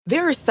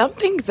There are some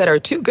things that are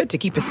too good to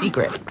keep a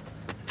secret.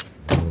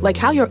 Like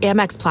how your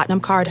Amex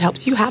Platinum card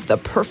helps you have the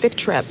perfect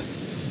trip.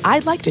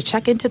 I'd like to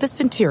check into the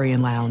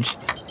Centurion Lounge.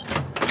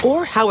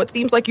 Or how it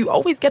seems like you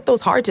always get those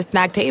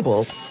hard-to-snag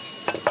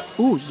tables.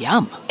 Ooh,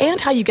 yum.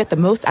 And how you get the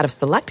most out of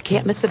select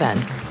can't-miss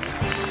events.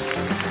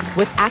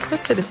 With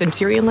access to the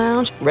Centurion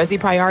Lounge, Resi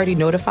Priority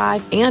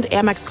Notified, and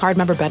Amex card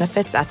member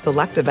benefits at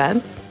select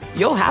events,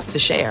 you'll have to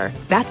share.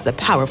 That's the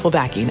powerful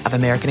backing of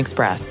American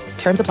Express.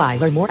 Terms apply.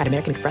 Learn more at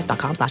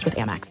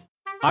americanexpress.com/withAmex.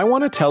 I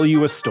want to tell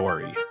you a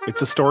story.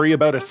 It's a story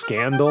about a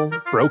scandal,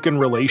 broken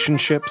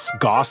relationships,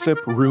 gossip,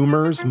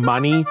 rumors,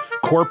 money,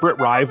 corporate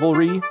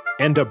rivalry,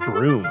 and a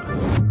broom.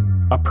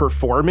 A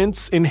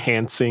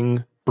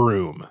performance-enhancing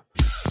broom.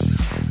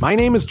 My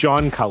name is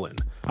John Cullen.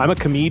 I'm a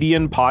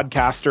comedian,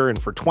 podcaster, and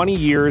for 20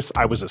 years,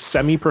 I was a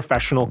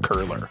semi-professional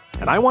curler.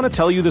 And I want to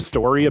tell you the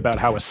story about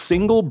how a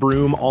single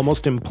broom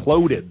almost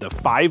imploded the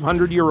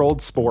 500-year-old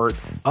sport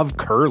of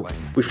curling.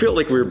 We feel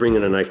like we were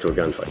bringing a knife to a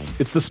gunfight.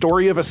 It's the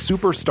story of a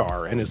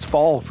superstar and his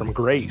fall from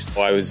grace.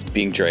 Well, I was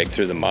being dragged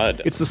through the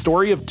mud. It's the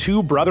story of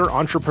two brother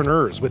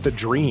entrepreneurs with a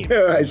dream.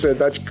 I said,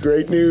 that's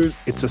great news.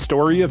 It's a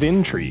story of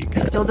intrigue.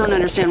 I still don't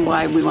understand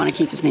why we want to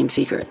keep his name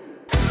secret.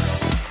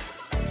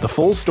 The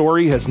full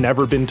story has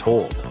never been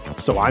told,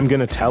 so I'm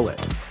going to tell it.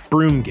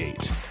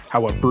 Broomgate,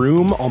 how a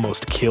broom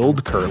almost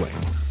killed curling.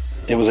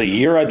 It was a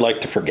year I'd like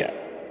to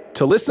forget.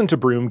 To listen to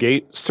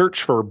Broomgate,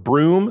 search for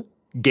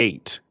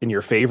Broomgate in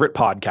your favorite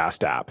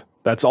podcast app.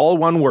 That's all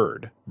one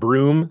word,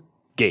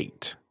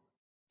 Broomgate.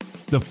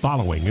 The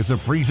following is a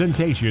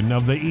presentation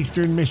of the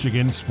Eastern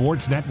Michigan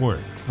Sports Network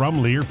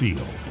from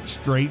Learfield.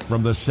 Straight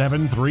from the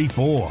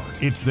 734,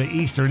 it's the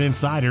Eastern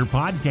Insider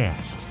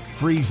Podcast.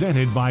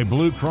 Presented by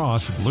Blue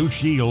Cross Blue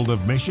Shield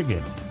of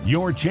Michigan.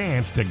 Your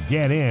chance to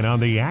get in on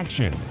the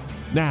action.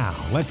 Now,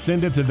 let's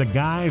send it to the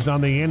guys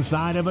on the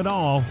inside of it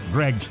all,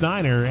 Greg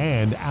Steiner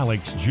and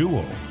Alex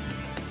Jewell.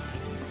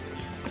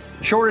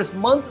 Shortest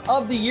month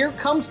of the year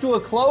comes to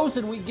a close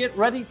and we get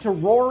ready to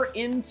roar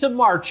into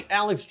March.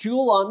 Alex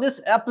Jewell on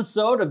this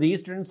episode of the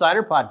Eastern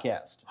Insider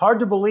Podcast. Hard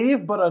to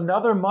believe, but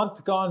another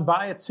month gone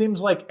by. It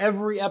seems like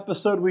every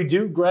episode we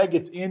do, Greg,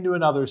 it's into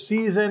another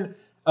season.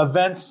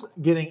 Events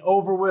getting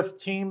over with,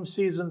 team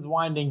seasons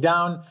winding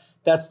down.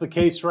 That's the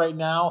case right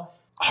now.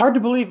 Hard to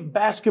believe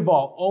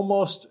basketball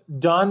almost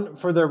done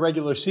for their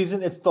regular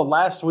season. It's the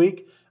last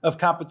week of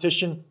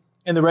competition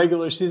in the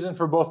regular season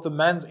for both the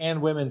men's and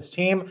women's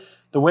team.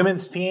 The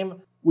women's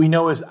team, we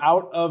know, is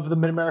out of the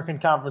Mid-American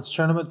Conference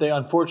tournament. They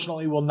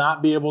unfortunately will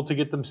not be able to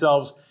get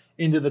themselves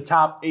into the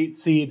top 8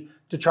 seed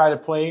to try to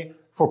play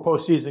for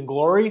postseason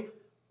glory.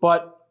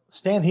 But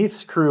Stan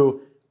Heath's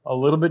crew, a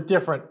little bit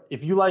different.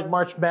 If you like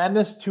March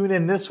Madness, tune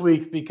in this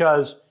week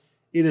because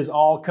it is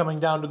all coming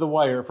down to the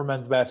wire for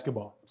men's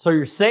basketball. So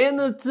you're saying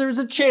that there's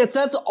a chance.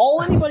 That's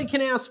all anybody can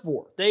ask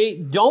for. They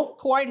don't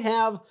quite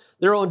have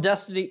their own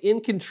destiny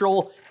in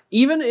control.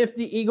 Even if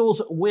the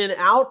Eagles win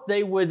out,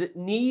 they would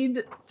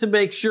need to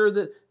make sure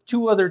that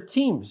two other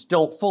teams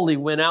don't fully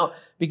win out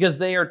because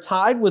they are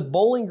tied with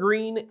Bowling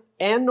Green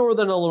and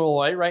Northern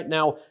Illinois right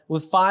now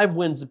with 5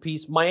 wins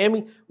apiece.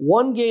 Miami,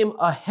 1 game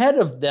ahead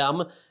of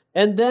them.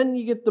 And then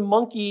you get the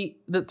monkey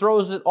that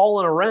throws it all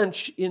in a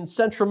wrench in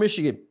Central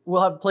Michigan.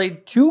 We'll have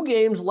played 2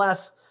 games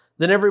less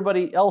than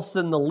everybody else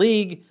in the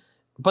league,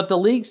 but the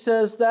league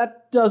says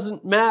that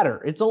doesn't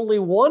matter. It's only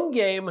 1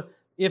 game.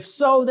 If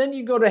so, then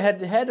you go to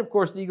head-to-head. Of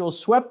course, the Eagles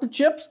swept the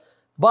Chips,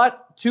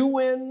 but 2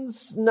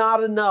 wins,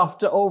 not enough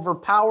to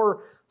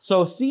overpower.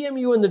 So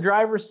CMU in the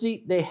driver's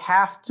seat, they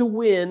have to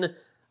win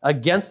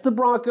against the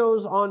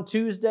Broncos on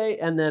Tuesday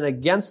and then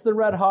against the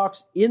Red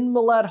Hawks in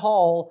Millett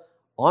Hall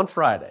on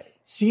Friday.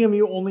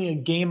 CMU only a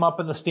game up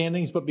in the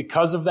standings, but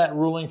because of that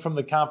ruling from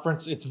the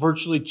conference, it's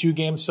virtually 2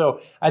 games.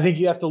 So I think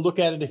you have to look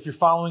at it, if you're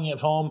following at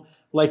home,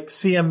 like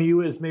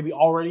CMU is maybe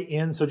already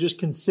in. So just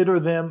consider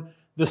them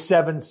the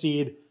 7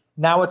 seed.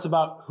 Now it's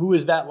about who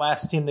is that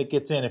last team that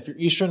gets in. If you're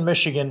Eastern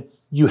Michigan,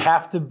 you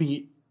have to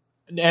beat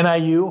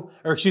you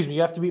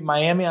have to beat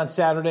Miami on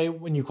Saturday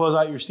when you close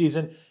out your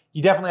season.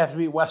 You definitely have to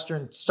beat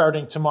Western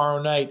starting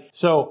tomorrow night.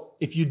 So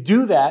if you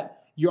do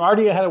that, you're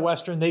already ahead of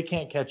Western. They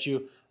can't catch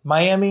you.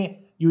 Miami,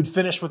 you would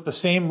finish with the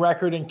same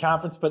record in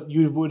conference, but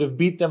you would have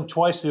beat them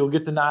twice, so you'll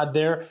get the nod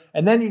there.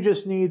 And then you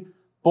just need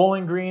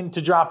Bowling Green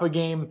to drop a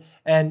game,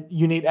 and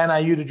you need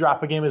NIU to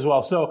drop a game as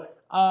well. So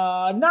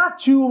not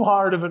too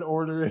hard of an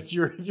order if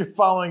you're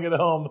following at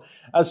home.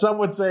 As some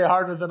would say,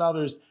 harder than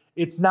others.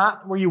 It's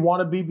not where you want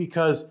to be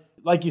because,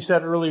 like you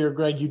said earlier,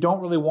 Greg, you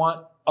don't really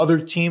want other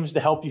teams to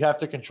help you have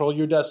to control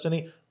your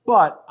destiny.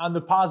 But on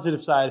the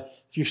positive side,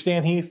 if you're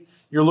Stan Heath,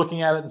 you're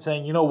looking at it and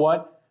saying, you know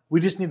what? We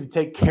just need to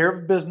take care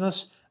of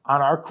business on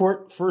our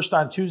court first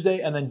on Tuesday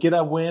and then get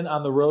a win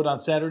on the road on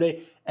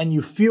Saturday. And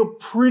you feel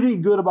pretty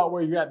good about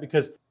where you're at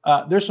because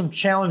there's some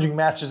challenging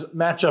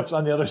matchups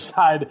on the other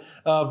side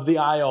of the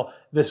aisle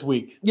this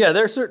week. Yeah,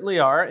 there certainly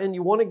are. And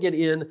you want to get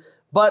in.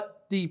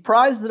 But the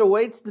prize that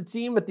awaits the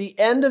team at the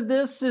end of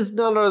this is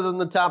none other than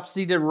the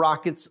top-seeded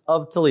Rockets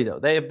of Toledo.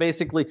 They have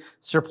basically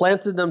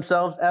supplanted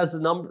themselves as the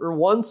number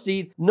 1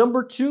 seed.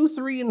 Number 2,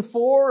 3, and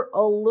 4,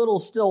 a little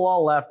still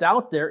all left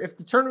out there. If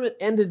the tournament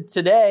ended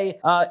today,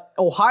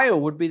 Ohio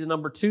would be the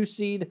number 2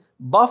 seed,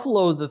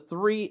 Buffalo the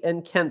 3,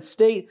 and Kent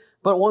State.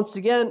 But once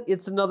again,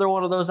 it's another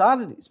one of those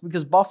oddities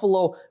because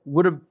Buffalo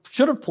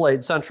should have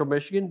played Central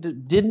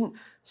Michigan, didn't.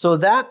 So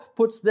that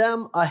puts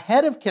them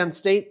ahead of Kent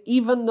State,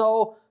 even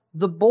though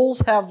the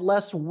Bulls have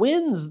less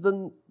wins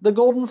than the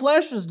Golden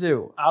Flashes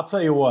do. I'll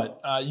tell you what,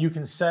 you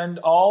can send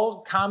all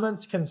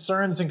comments,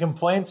 concerns, and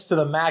complaints to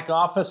the MAC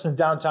office in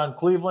downtown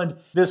Cleveland.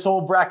 This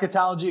whole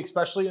bracketology,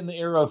 especially in the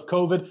era of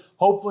COVID,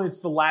 hopefully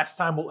it's the last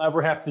time we'll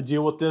ever have to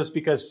deal with this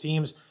because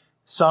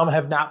some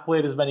have not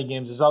played as many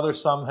games as others.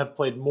 Some have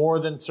played more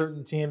than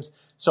certain teams.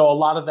 So a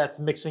lot of that's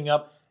mixing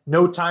up.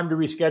 No time to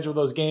reschedule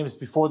those games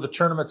before the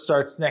tournament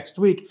starts next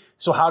week.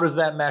 So how does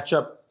that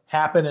matchup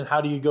happen and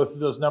how do you go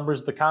through those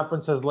numbers? The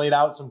conference has laid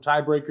out some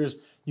tiebreakers.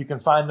 You can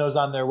find those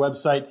on their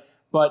website.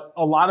 But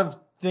a lot of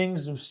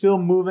things are still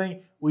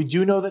moving. We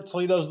do know that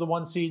Toledo's the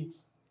 1 seed.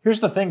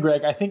 Here's the thing,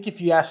 Greg. I think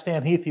if you asked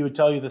Stan Heath, he would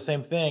tell you the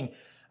same thing.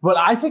 But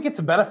I think it's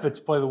a benefit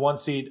to play the 1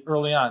 seed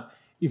early on.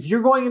 If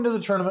you're going into the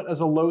tournament as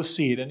a low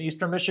seed, and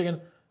Eastern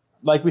Michigan,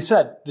 like we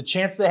said, the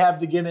chance they have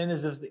to get in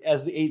is as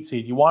the 8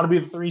 seed. You want to be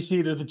the 3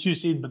 seed or the 2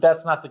 seed, but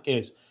that's not the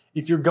case.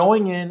 If you're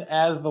going in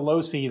as the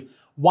low seed,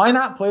 why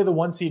not play the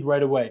 1 seed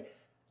right away?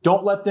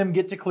 Don't let them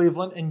get to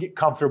Cleveland and get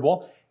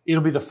comfortable.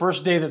 It'll be the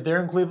first day that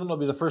they're in Cleveland. It'll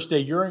be the first day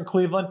you're in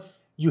Cleveland.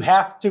 You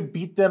have to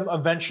beat them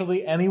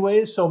eventually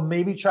anyways, so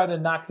maybe try to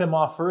knock them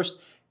off first.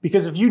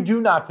 Because if you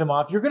do knock them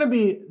off, you're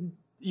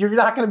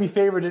not going to be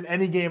favored in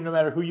any game no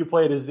matter who you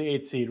played as the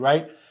 8th seed,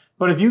 right?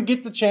 But if you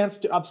get the chance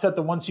to upset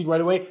the 1 seed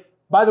right away,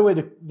 by the way,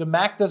 the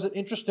MAC does it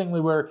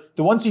interestingly where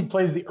the 1 seed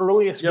plays the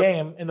earliest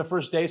game in the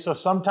first day. So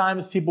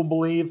sometimes people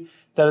believe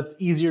that it's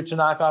easier to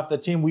knock off the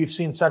team. We've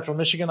seen Central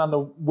Michigan on the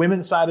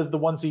women's side as the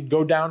 1 seed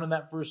go down in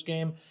that first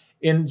game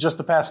in just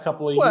the past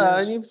couple of years. Well,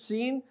 and we've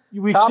seen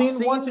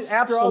 1 seed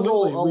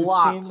absolutely.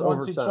 We've seen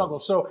 1 seed struggle.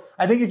 So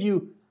I think if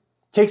you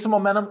take some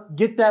momentum,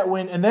 get that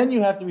win, and then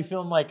you have to be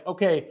feeling like,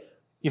 okay,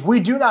 if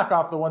we do knock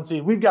off the 1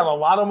 seed, we've got a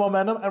lot of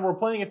momentum and we're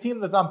playing a team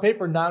that's on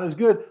paper not as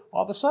good.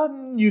 All of a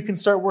sudden, you can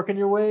start working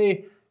your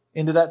way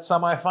into that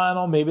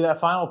semifinal, maybe that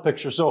final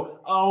picture. So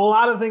a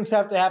lot of things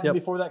have to happen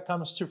before that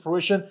comes to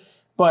fruition.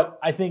 But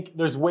I think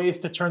there's ways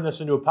to turn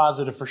this into a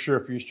positive for sure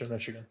for Eastern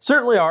Michigan.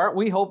 Certainly are.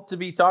 We hope to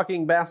be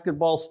talking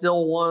basketball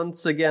still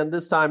once again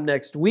this time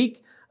next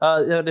week.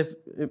 And if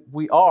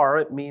we are,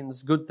 it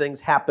means good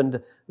things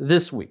happened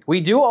this week. We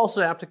do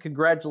also have to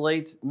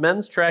congratulate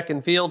men's track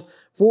and field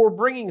for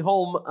bringing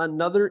home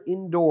another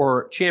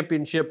indoor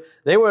championship.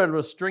 They were able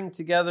to string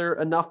together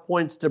enough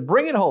points to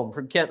bring it home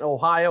from Kent,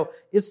 Ohio.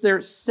 It's their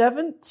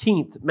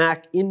 17th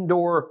MAC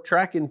Indoor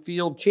Track and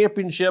Field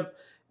Championship.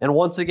 And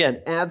once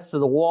again, adds to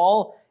the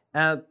wall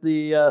at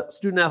the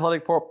Student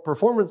Athletic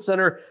Performance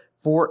Center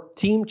for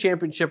team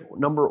championship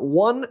number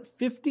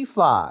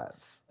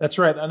 155. That's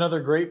right. Another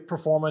great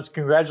performance.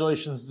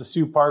 Congratulations to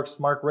Sue Parks,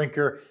 Mark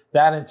Rinker,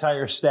 that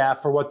entire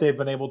staff for what they've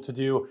been able to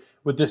do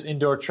with this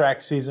indoor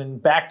track season.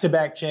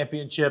 Back-to-back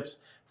championships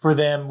for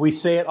them. We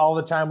say it all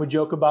the time. We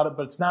joke about it,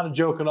 but it's not a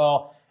joke at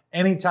all.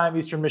 Anytime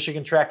Eastern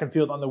Michigan track and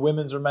field on the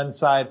women's or men's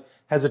side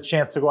has a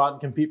chance to go out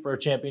and compete for a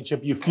championship,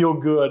 you feel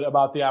good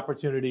about the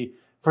opportunity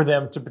for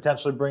them to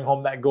potentially bring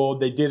home that gold.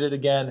 They did it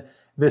again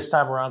this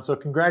time around. So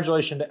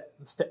congratulations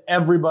to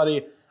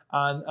everybody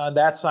on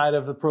that side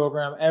of the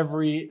program,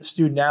 every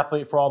student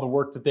athlete for all the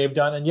work that they've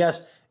done. And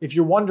yes, if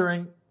you're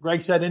wondering,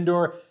 Greg said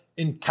indoor.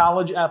 In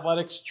college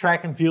athletics,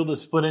 track and field is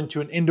split into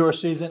an indoor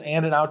season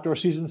and an outdoor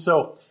season.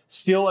 So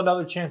still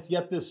another chance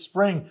yet this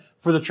spring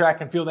for the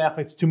track and field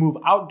athletes to move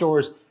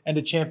outdoors and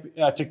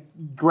to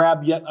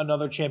grab yet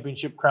another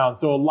championship crown.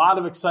 So a lot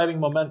of exciting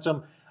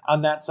momentum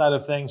on that side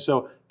of things.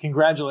 So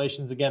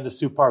congratulations again to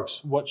Sue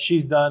Parks. What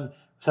she's done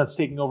since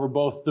taking over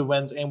both the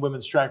men's and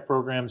women's track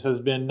programs has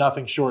been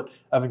nothing short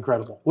of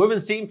incredible.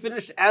 Women's team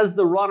finished as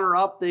the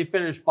runner-up. They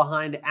finished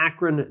behind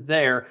Akron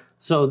there.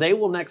 So they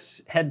will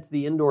next head to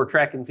the indoor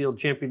track and field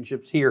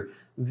championships here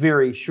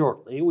very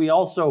shortly. We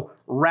also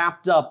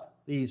wrapped up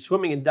the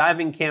swimming and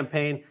diving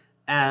campaign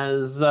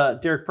as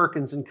Derek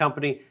Perkins and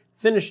company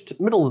finished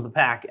middle of the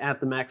pack at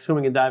the MAC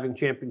Swimming and Diving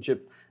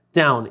Championship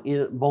down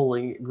in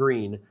Bowling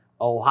Green,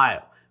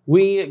 Ohio.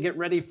 We get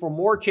ready for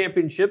more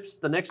championships.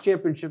 The next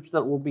championships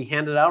that will be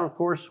handed out, of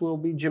course, will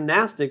be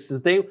gymnastics,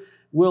 as they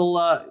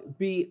will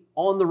be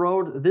on the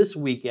road this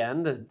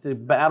weekend to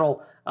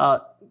battle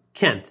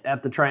Kent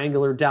at the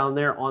Triangular down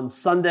there on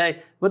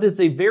Sunday. But it's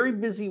a very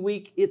busy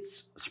week.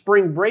 It's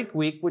spring break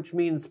week, which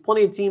means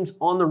plenty of teams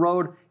on the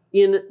road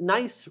in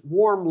nice,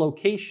 warm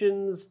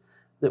locations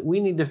that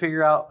we need to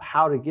figure out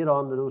how to get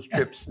on those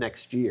trips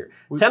next year.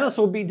 Tennis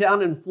will be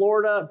down in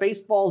Florida.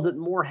 Baseball's at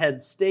Morehead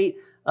State.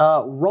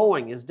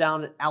 Rowing is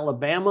down in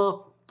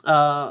Alabama.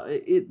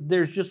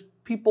 There's just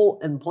people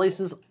and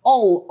places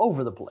all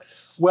over the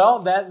place. Well,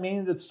 that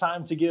means it's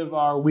time to give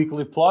our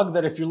weekly plug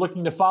that if you're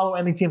looking to follow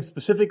any team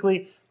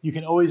specifically, you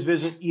can always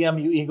visit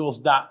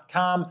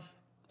emueagles.com.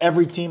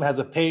 Every team has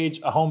a page,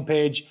 a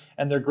homepage,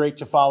 and they're great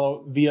to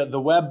follow via the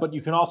web, but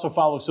you can also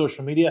follow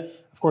social media.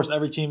 Of course,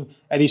 every team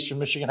at Eastern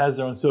Michigan has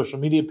their own social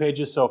media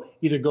pages, so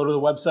either go to the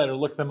website or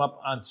look them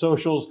up on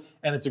socials,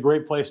 and it's a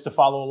great place to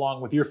follow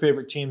along with your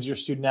favorite teams, your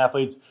student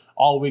athletes,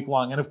 all week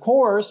long. And of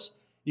course,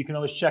 you can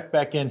always check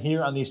back in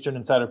here on the Eastern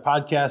Insider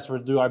Podcast. We'll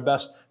do our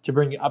best to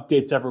bring you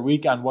updates every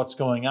week on what's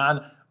going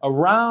on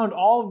around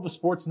all of the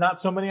sports, not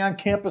so many on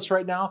campus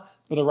right now,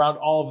 but around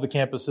all of the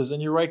campuses.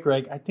 And you're right,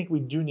 Greg, I think we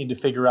do need to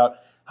figure out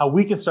how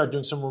we can start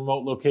doing some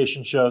remote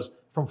location shows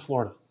from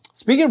Florida.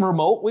 Speaking of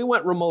remote, we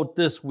went remote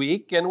this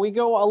week, and we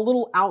go a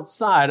little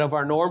outside of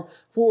our norm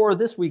for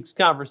this week's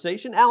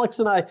conversation. Alex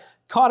and I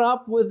caught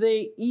up with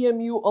a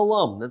EMU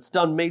alum that's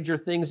done major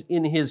things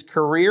in his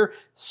career,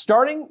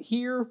 starting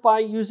here by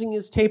using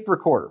his tape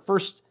recorder.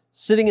 First,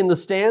 sitting in the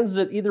stands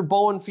at either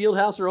Bowen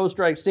Fieldhouse or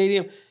Ostrike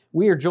Stadium.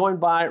 We are joined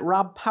by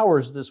Rob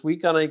Powers this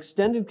week on an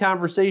extended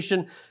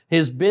conversation.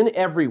 Has been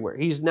everywhere.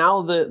 He's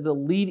now the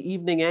lead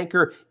evening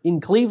anchor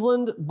in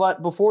Cleveland,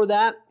 but before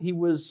that, he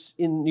was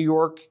in New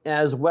York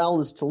as well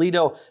as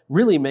Toledo,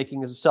 really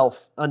making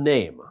himself a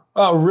name.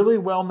 A really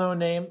well-known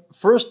name.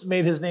 First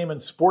made his name in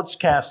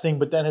sportscasting,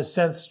 but then has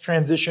since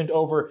transitioned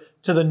over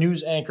to the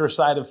news anchor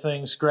side of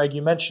things. Greg,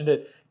 you mentioned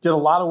it. Did a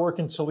lot of work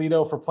in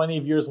Toledo for plenty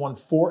of years, won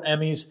 4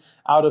 Emmys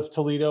out of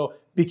Toledo,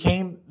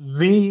 became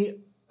the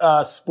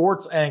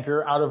sports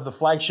anchor out of the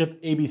flagship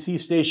ABC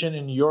station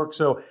in New York.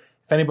 So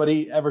if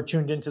anybody ever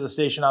tuned into the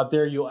station out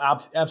there, you'll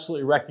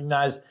absolutely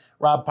recognize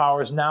Rob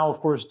Powers. Now, of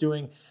course,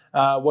 doing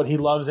what he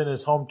loves in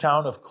his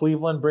hometown of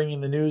Cleveland,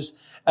 bringing the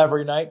news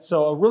every night.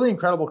 So a really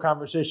incredible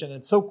conversation.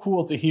 It's so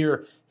cool to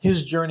hear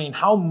his journey and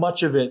how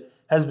much of it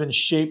has been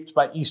shaped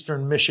by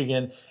Eastern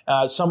Michigan.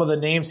 Some of the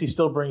names he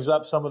still brings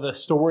up, some of the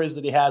stories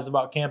that he has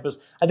about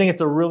campus. I think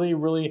it's a really,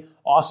 really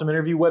awesome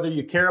interview, whether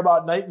you care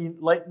about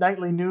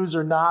nightly news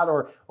or not,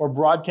 or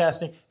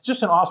broadcasting. It's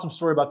just an awesome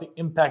story about the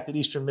impact that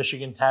Eastern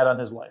Michigan had on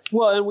his life.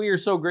 Well, and we are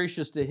so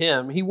gracious to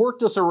him. He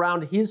worked us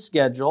around his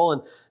schedule,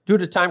 and due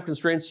to time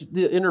constraints,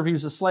 the interview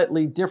is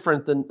slightly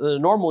different than the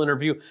normal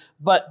interview,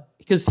 but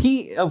because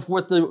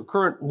with the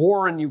current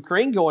war in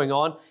Ukraine going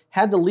on,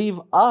 had to leave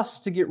us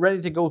to get ready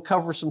to go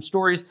cover some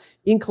stories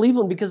in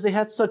Cleveland because they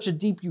had such a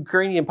deep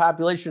Ukrainian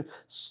population.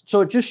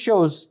 So it just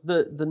shows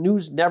the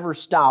news never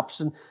stops,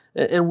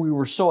 and we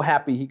were so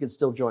happy he could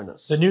still join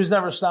us. The news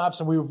never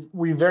stops, and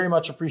we very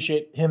much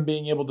appreciate him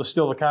being able to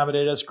still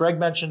accommodate us. Greg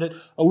mentioned it,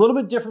 a little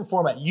bit different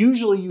format.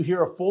 Usually you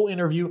hear a full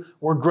interview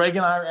where Greg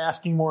and I are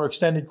asking more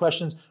extended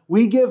questions.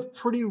 We give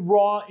pretty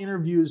raw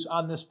interviews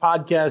on this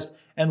podcast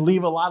and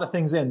leave a lot of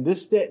things in.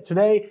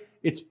 Today,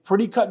 it's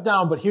pretty cut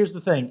down, but here's the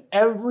thing.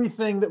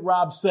 Everything that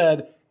Rob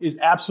said is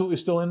absolutely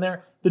still in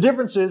there. The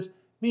difference is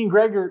me and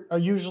Greg are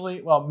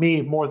usually, well,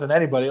 me more than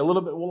anybody, a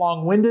little bit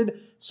long-winded.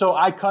 So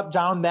I cut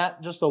down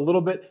that just a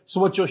little bit.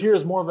 So what you'll hear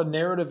is more of a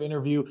narrative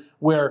interview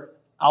where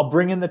I'll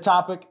bring in the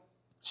topic,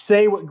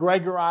 say what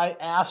Greg or I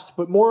asked,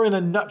 but more in a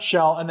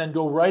nutshell, and then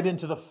go right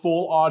into the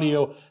full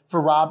audio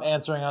for Rob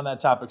answering on that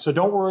topic. So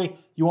don't worry,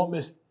 you won't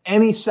miss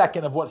any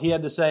second of what he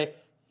had to say.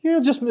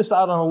 You'll just miss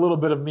out on a little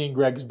bit of me and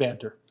Greg's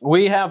banter.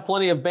 We have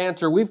plenty of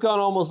banter. We've gone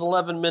almost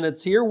 11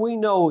 minutes here. We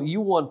know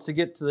you want to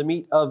get to the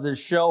meat of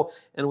this show,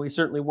 and we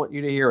certainly want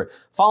you to hear it.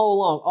 Follow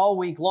along all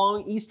week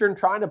long. Eastern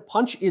trying to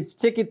punch its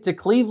ticket to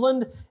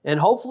Cleveland, and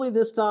hopefully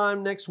this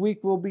time next week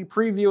we'll be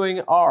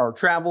previewing our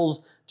travels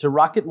to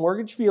Rocket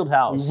Mortgage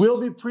Fieldhouse. We will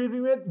be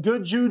previewing it.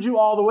 Good juju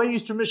all the way.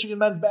 Eastern Michigan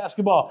men's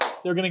basketball.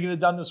 They're going to get it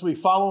done this week.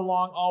 Follow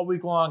along all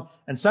week long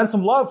and send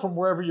some love from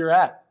wherever you're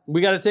at. We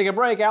got to take a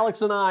break.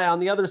 Alex and I, on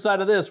the other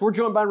side of this, we're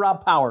joined by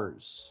Rob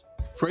Powers.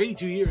 For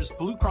 82 years,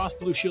 Blue Cross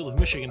Blue Shield of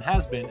Michigan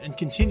has been and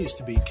continues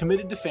to be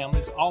committed to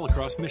families all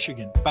across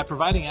Michigan. By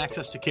providing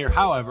access to care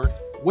however,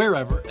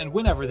 wherever, and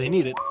whenever they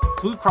need it,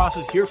 Blue Cross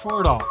is here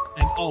for it all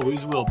and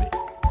always will be.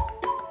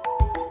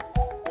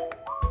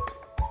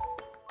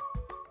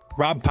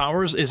 Rob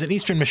Powers is an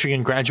Eastern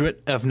Michigan graduate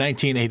of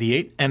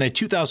 1988 and a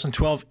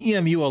 2012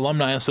 EMU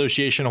Alumni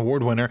Association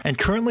Award winner, and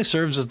currently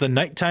serves as the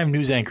nighttime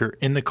news anchor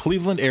in the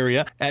Cleveland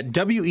area at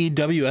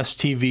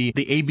WEWS-TV,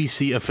 the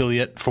ABC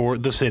affiliate for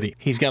the city.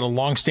 He's got a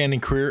long-standing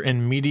career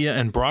in media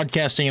and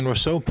broadcasting, and we're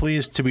so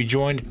pleased to be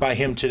joined by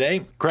him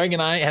today. Greg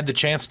and I had the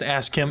chance to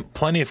ask him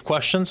plenty of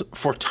questions.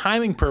 For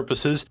timing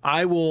purposes,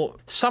 I will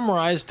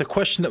summarize the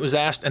question that was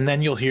asked, and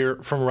then you'll hear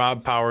from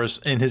Rob Powers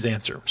in his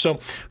answer. So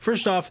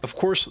first off, of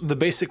course, the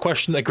basic question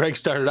that Greg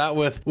started out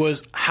with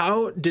was,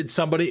 how did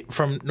somebody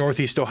from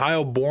Northeast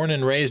Ohio, born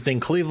and raised in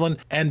Cleveland,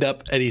 end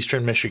up at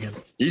Eastern Michigan?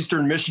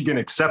 Eastern Michigan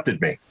accepted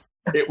me.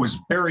 It was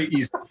very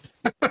easy.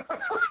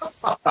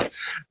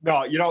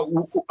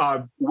 No,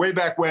 way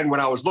back when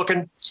I was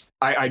looking,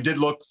 I did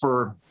look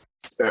for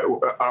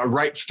a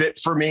right fit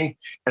for me.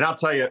 And I'll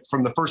tell you,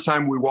 from the first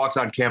time we walked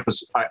on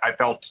campus, I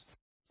felt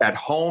at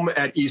home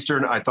at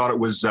Eastern. I thought it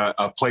was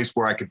a place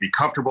where I could be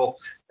comfortable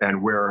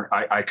and where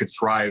I could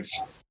thrive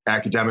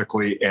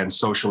academically and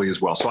socially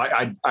as well. So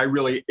I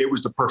really, it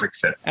was the perfect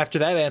fit. After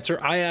that answer,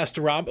 I asked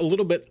Rob a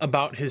little bit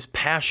about his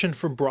passion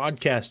for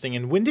broadcasting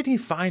and when did he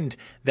find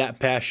that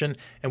passion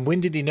and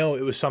when did he know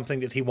it was something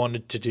that he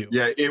wanted to do?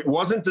 Yeah, it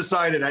wasn't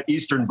decided at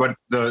Eastern, but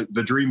the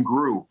dream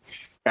grew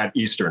at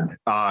Eastern.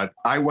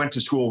 I went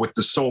to school with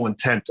the sole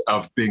intent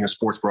of being a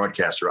sports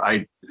broadcaster.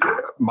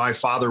 My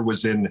father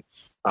was in,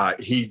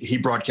 he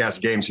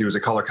broadcast games. He was a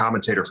color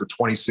commentator for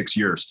 26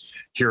 years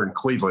here in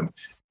Cleveland.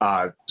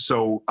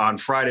 So on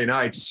Friday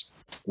nights,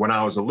 when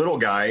I was a little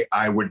guy,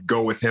 I would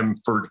go with him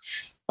for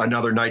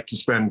another night to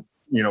spend,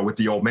 with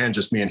the old man,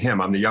 just me and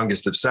him. I'm the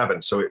youngest of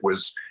 7. So it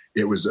was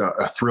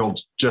a thrill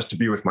just to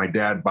be with my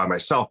dad by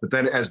myself. But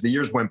then as the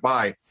years went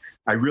by,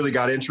 I really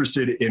got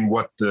interested in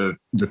what the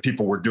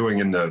people were doing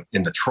in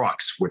the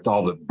trucks with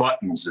all the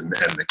buttons and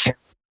the camera.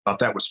 I thought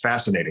that was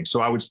fascinating.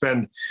 So I would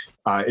spend,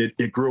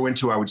 it grew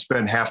into, I would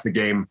spend half the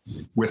game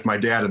with my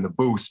dad in the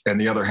booth and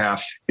the other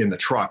half in the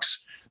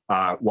trucks,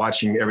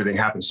 watching everything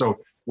happen. So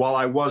while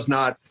I was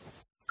not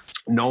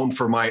known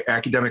for my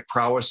academic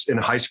prowess in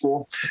high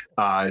school,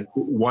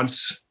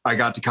 once I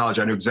got to college,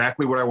 I knew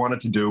exactly what I wanted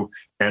to do.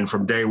 And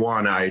from day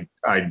one, I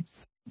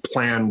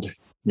planned,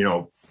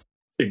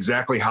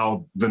 exactly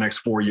how the next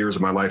 4 years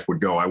of my life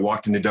would go. I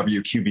walked into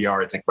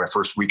WQBR, I think my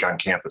first week on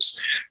campus.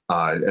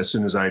 As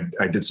soon as I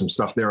did some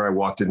stuff there, I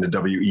walked into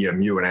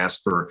WEMU and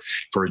asked for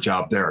a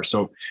job there.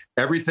 So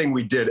everything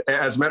we did,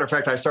 as a matter of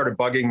fact, I started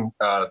bugging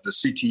the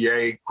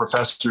CTA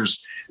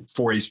professors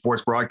for a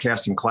sports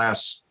broadcasting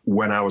class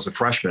when I was a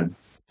freshman.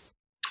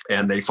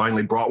 And they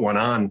finally brought one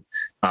on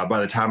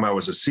by the time I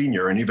was a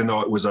senior. And even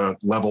though it was a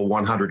level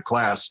 100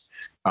 class,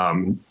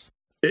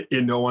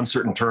 in no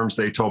uncertain terms,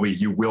 they told me,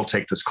 you will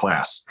take this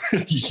class.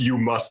 You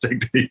must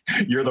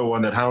you're the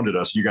one that hounded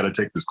us. You got to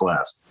take this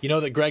class. You know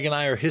that Greg and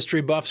I are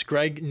history buffs.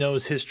 Greg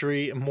knows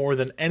history more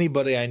than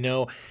anybody I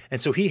know.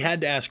 And so he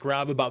had to ask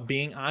Rob about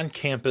being on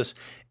campus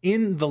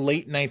in the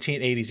late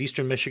 1980s.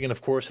 Eastern Michigan,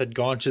 of course, had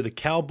gone to the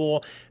Cal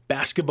Bowl.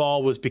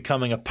 Basketball was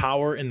becoming a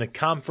power in the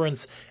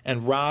conference,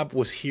 and Rob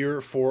was here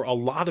for a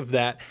lot of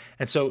that.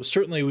 And so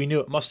certainly we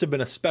knew it must have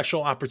been a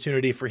special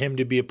opportunity for him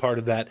to be a part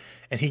of that.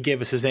 And he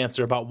gave us his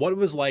answer about what it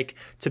was like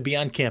to be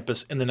on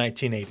campus in the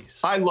 1980s.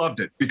 I loved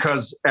it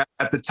because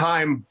at the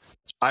time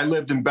I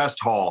lived in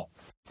Best Hall,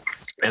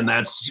 and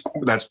that's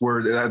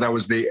where that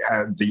was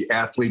the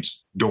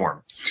athletes'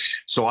 dorm.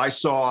 So I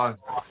saw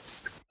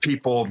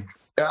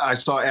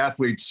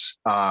athletes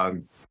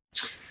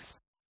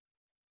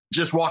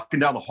just walking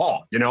down the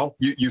hall.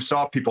 You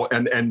saw people,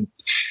 and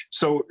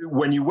so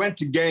when you went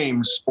to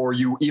games or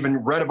you even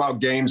read about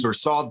games or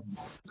saw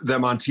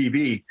them on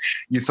TV,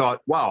 you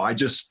thought, wow, I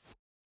just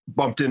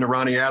bumped into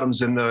Ronnie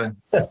Adams in the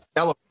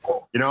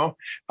elevator,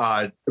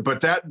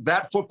 but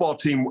that football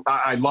team,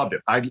 I loved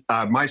it.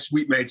 My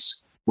suite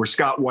mates were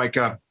Scott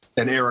Wyka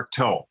and Eric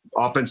Toe,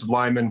 offensive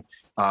lineman,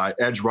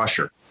 edge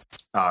rusher.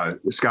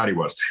 Scotty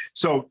was.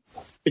 So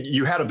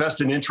you had a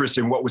vested interest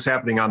in what was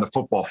happening on the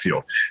football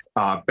field.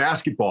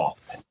 Basketball,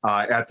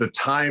 at the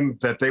time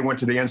that they went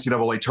to the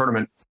NCAA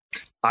tournament,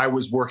 I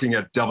was working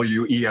at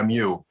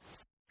WEMU.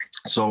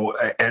 So,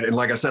 and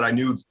like I said, I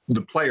knew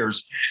the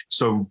players.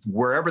 So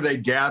wherever they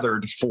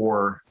gathered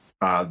for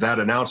that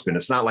announcement,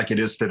 it's not like it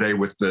is today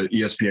with the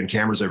ESPN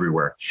cameras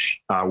everywhere.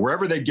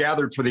 Wherever they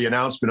gathered for the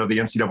announcement of the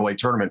NCAA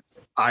tournament,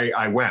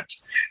 I went.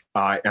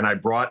 And I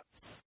brought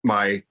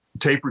my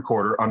tape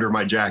recorder under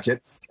my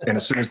jacket. And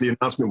as soon as the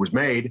announcement was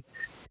made,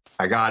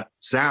 I got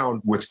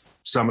sound with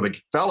some of the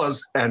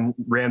fellas and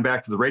ran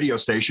back to the radio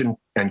station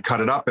and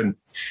cut it up. And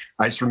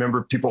I just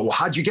remember people, well,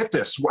 how'd you get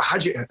this?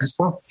 How'd you? I said,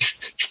 well,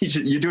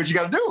 you do what you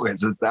got to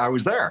do. I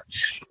was there.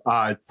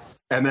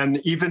 And then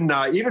even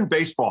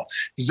baseball,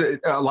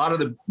 a lot of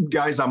the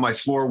guys on my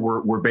floor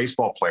were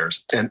baseball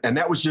players. And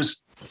that was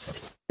just,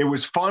 it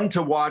was fun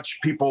to watch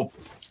people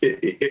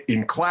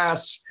in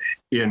class,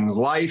 in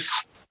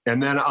life,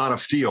 and then on a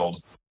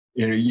field.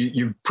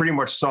 You pretty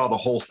much saw the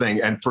whole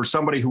thing. And for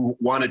somebody who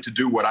wanted to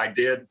do what I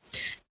did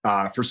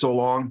for so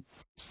long,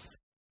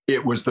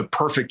 it was the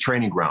perfect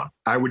training ground.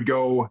 I would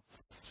go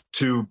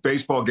to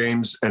baseball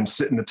games and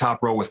sit in the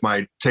top row with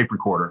my tape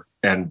recorder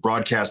and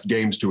broadcast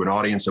games to an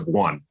audience of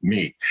one,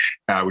 me.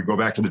 I would go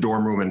back to the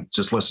dorm room and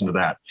just listen to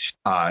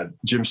that.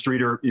 Jim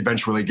Streeter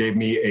eventually gave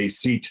me a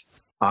seat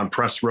on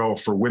press row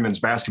for women's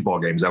basketball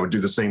games. I would do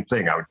the same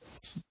thing. I would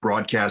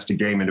broadcast a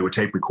game into a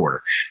tape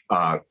recorder.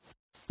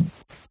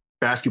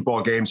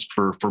 Basketball games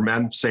for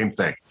men, same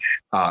thing.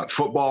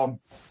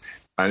 Football,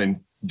 I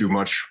didn't do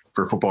much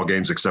for football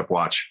games except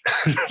watch,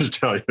 to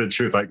tell you the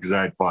truth, because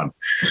I had fun.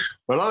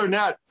 But other than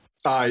that,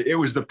 it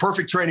was the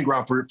perfect training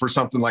ground for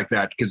something like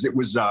that, because it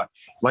was,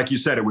 like you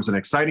said, it was an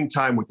exciting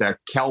time with that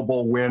Cal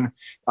Bowl win.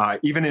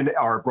 Even in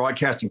our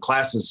broadcasting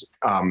classes,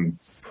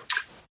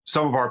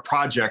 some of our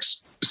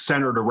projects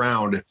centered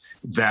around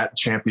that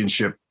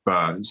championship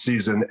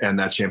season and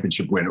that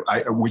championship win.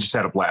 We just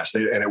had a blast,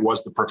 and it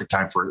was the perfect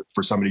time for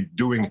somebody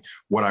doing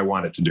what I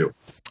wanted to do.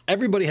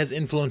 Everybody has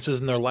influences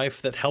in their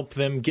life that help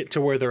them get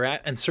to where they're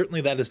at, and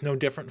certainly that is no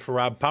different for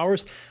Rob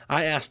Powers.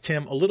 I asked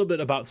him a little bit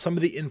about some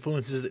of the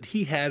influences that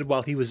he had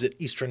while he was at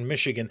Eastern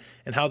Michigan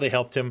and how they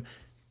helped him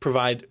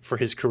provide for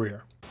his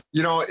career.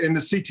 You know, in the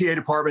CTA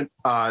department,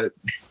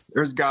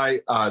 there's a guy,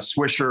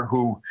 Swisher,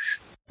 who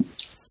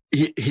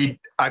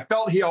I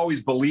felt he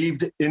always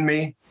believed in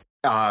me.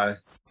 And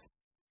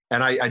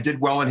I did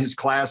well in his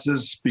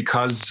classes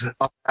because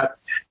of that.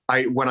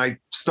 When I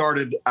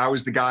started, I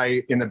was the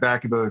guy in the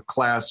back of the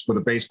class with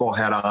a baseball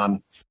hat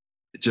on,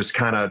 just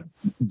kind of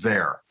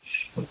there.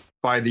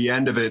 By the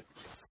end of it,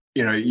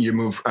 you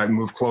know, I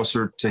moved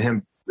closer to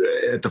him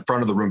at the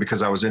front of the room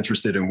because I was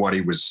interested in what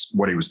he was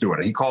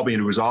doing. He called me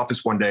into his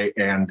office one day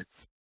and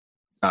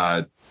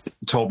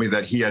told me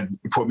that he had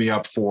put me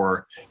up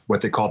for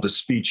what they called the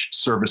Speech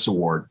Service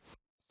Award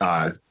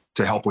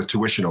to help with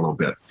tuition a little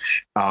bit.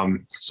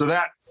 So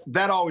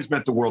that always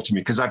meant the world to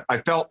me because I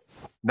felt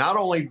not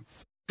only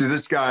did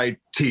this guy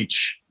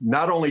teach,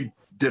 not only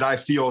did I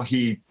feel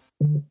he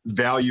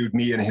valued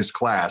me in his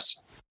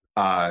class,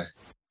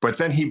 but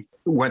then he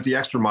went the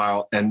extra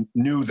mile and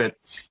knew that,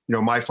 you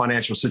know, my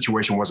financial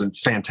situation wasn't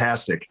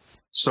fantastic.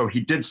 So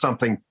he did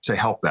something to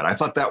help that. I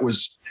thought that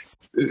was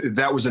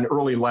an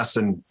early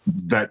lesson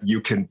that you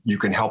can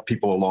help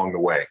people along the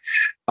way.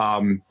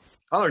 Other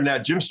than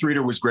that, Jim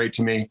Streeter was great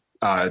to me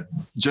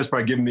just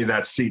by giving me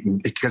that seat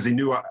because he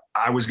knew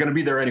I was going to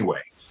be there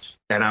anyway.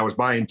 And I was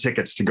buying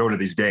tickets to go to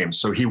these games.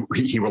 So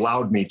he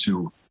allowed me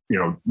to, you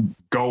know,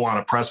 go on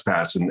a press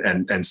pass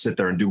and sit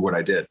there and do what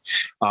I did.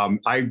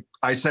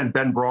 I sent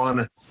Ben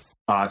Braun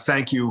a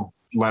thank you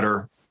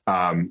letter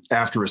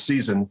after a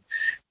season,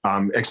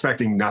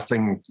 expecting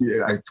nothing.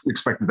 I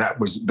expected that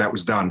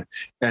was done.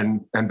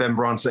 And Ben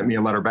Braun sent me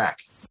a letter back.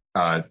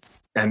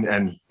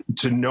 And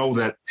to know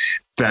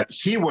that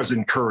he was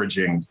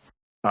encouraging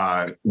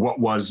what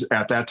was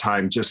at that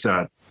time just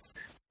a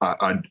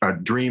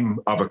dream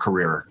of a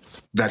career,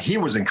 that he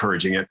was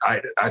encouraging it.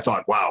 I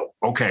thought, wow,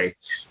 okay,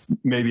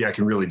 maybe I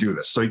can really do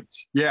this. So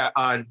yeah,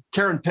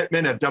 Karen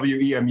Pittman at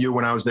WEMU,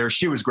 when I was there,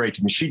 she was great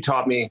to me. She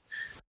taught me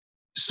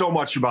so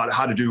much about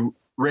how to do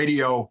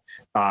radio,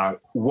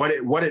 what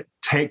it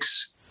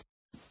takes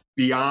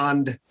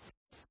beyond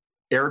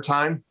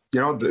airtime, you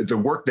know, the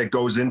work that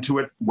goes into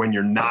it when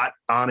you're not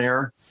on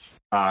air.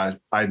 I'd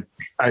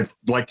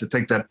like to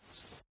think that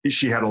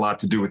she had a lot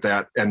to do with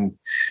that. And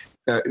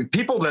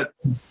people that,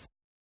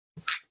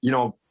 you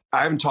know,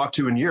 I haven't talked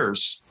to in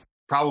years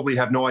probably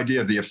have no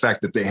idea of the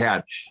effect that they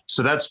had.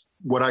 So that's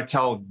what I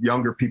tell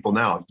younger people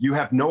now. You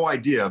have no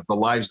idea of the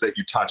lives that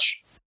you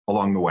touch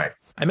along the way.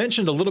 I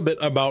mentioned a little bit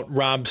about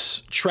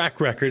Rob's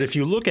track record. If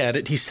you look at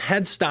it, he's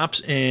had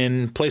stops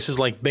in places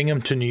like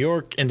Binghamton, New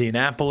York,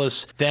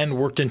 Indianapolis, then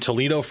worked in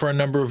Toledo for a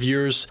number of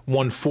years,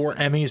 won 4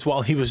 Emmys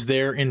while he was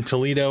there in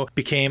Toledo,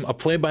 became a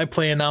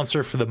play-by-play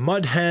announcer for the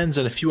Mud Hens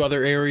and a few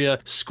other area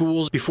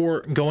schools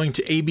before going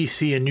to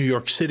ABC in New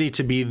York City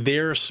to be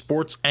their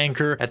sports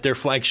anchor at their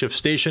flagship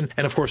station,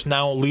 and of course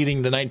now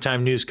leading the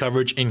nighttime news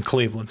coverage in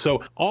Cleveland.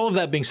 So all of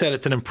that being said,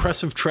 it's an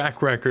impressive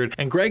track record,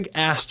 and Greg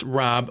asked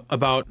Rob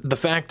about the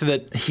fact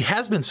that he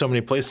has been so many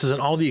places and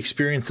all the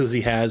experiences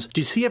he has.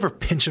 Does he ever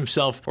pinch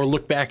himself or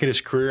look back at his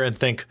career and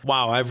think,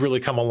 wow, I've really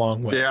come a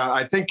long way? Yeah,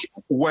 I think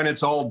when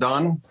it's all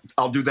done,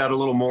 I'll do that a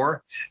little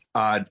more.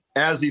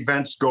 As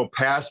events go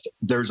past,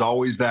 there's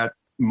always that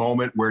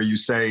moment where you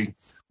say,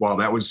 wow,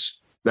 that was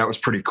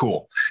pretty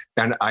cool.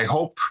 And I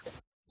hope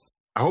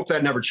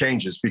that never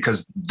changes,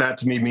 because that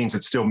to me means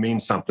it still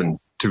means something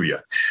to you.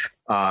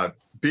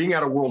 Being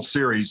at a World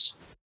Series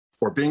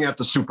or being at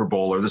the Super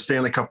Bowl or the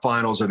Stanley Cup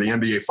Finals or the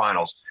NBA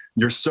Finals,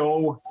 you're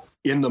so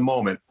in the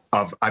moment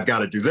of, I've got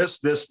to do this,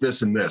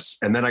 and this,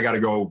 and then I got to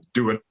go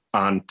do it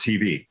on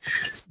TV.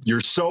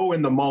 You're so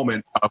in the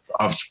moment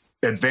of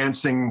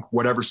advancing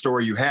whatever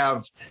story you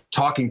have,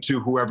 talking to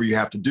whoever you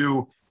have to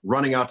do,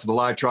 running out to the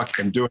live truck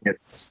and doing it,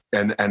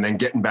 and then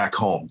getting back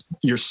home.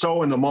 You're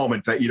so in the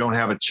moment that you don't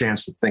have a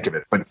chance to think of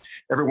it. But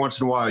every once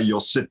in a while,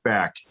 you'll sit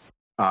back.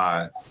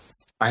 I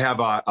have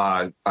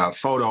a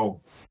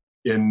photo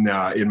in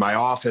my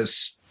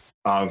office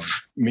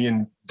of me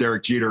and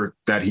Derek Jeter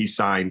that he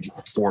signed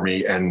for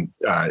me, and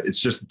it's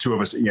just the two of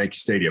us at Yankee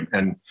Stadium.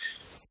 And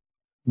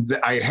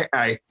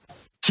I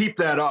keep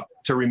that up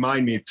to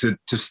remind me to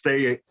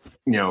stay,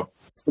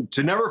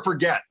 to never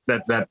forget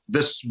that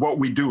this, what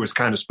we do is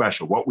kind of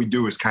special. What we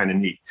do is kind of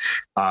neat.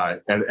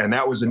 And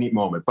that was a neat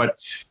moment. But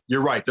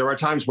you're right. There are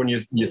times when you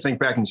think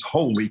back and say,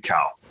 holy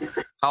cow,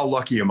 how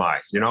lucky am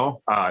I?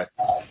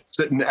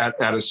 Sitting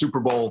at a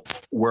Super Bowl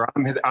where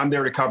I'm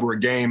there to cover a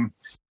game,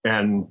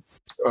 and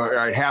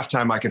at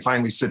halftime I can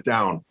finally sit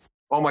down.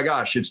 Oh my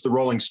gosh, it's the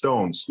Rolling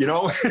Stones,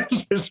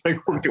 It's like,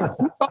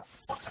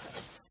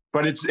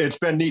 but it's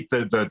been neat,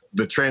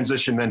 the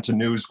transition then to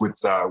news with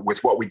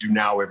what we do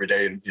now every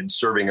day in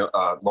serving a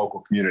local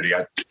community.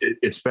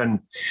 It's been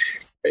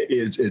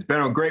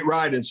a great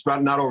ride, and it's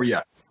not over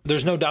yet.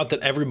 There's no doubt that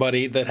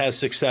everybody that has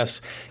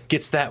success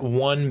gets that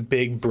one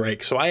big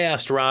break. So I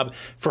asked Rob,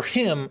 for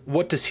him,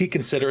 what does he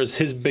consider as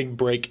his big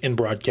break in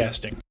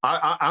broadcasting?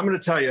 I'm going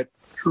to tell you,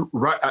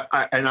 Right.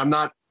 And I'm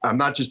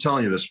not just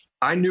telling you this.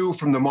 I knew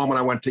from the moment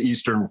I went to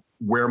Eastern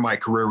where my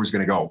career was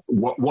going to go,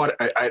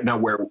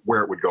 not where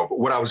it would go, but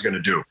what I was going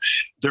to do.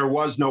 There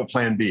was no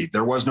plan B.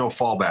 There was no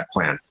fallback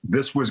plan.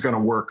 This was going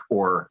to work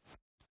or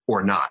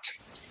not.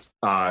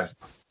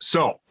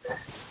 So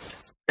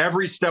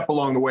every step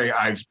along the way,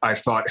 I've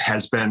thought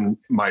has been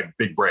my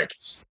big break.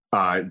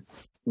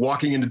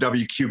 Walking into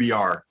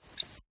WQBR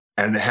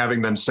and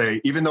having them say,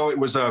 even though it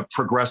was a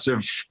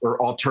progressive or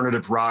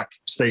alternative rock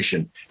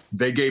station,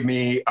 they gave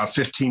me a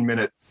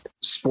 15-minute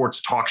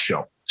sports talk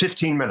show,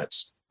 15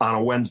 minutes on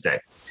a Wednesday,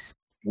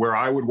 where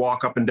I would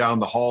walk up and down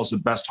the halls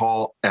of Best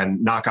Hall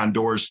and knock on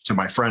doors to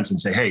my friends and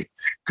say, hey,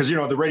 because,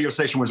 the radio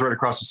station was right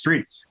across the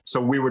street.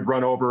 So we would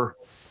run over,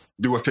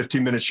 do a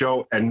 15-minute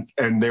show, and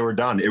they were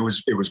done. It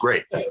was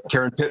great.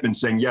 Karen Pittman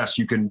saying, yes,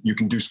 you can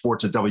do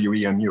sports at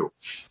WEMU.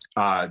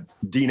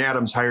 Dean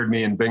Adams hired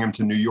me in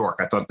Binghamton, New York.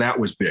 I thought that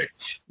was big.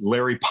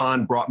 Larry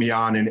Pond brought me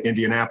on in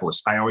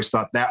Indianapolis. I always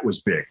thought that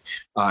was big.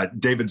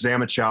 David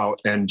Zamichow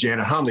and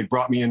Janet Hundley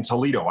brought me in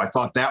Toledo. I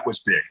thought that was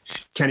big.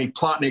 Kenny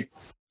Plotnick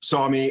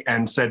saw me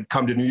and said,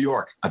 come to New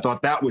York. I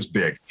thought that was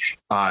big.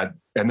 And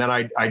then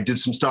I did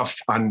some stuff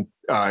on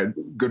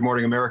Good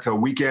Morning America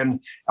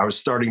weekend. I was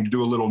starting to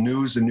do a little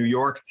news in New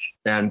York,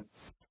 and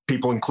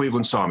people in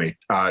Cleveland saw me.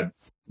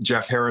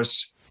 Jeff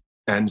Harris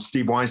and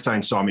Steve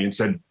Weinstein saw me and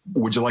said,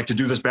 would you like to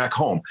do this back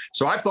home?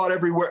 So I've thought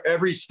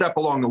every step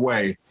along the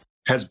way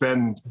has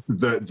been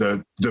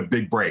the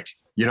big break.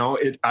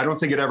 I don't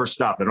think it ever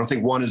stopped. I don't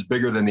think one is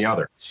bigger than the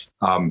other.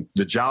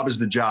 The job is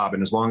the job.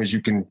 And as long as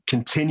you can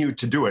continue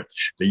to do it,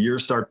 the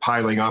years start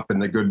piling up, and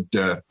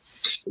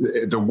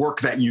the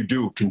work that you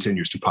do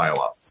continues to pile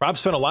up. Rob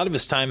spent a lot of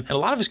his time and a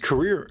lot of his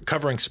career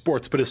covering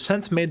sports, but has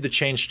since made the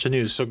change to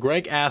news. So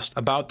Greg asked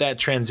about that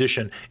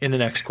transition in the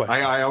next question.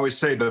 I always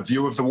say the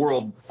view of the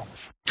world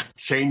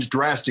changed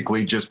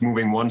drastically just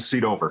moving one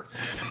seat over.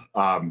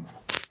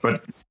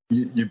 But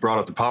you brought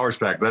up the Powers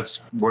Pack. That's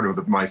one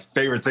of my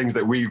favorite things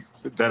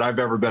that I've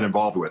ever been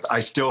involved with.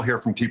 I still hear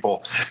from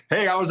people,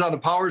 hey, I was on the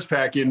Powers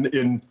Pack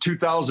in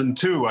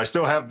 2002. I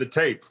still have the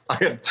tape.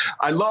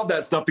 I love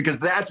that stuff because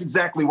that's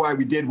exactly why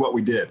we did what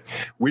we did.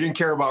 We didn't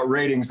care about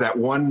ratings that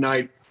one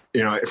night.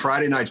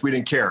 Friday nights, we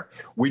didn't care.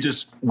 We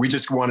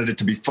just wanted it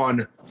to be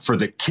fun for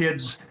the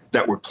kids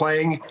that were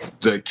playing,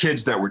 the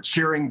kids that were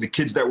cheering, the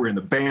kids that were in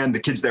the band, the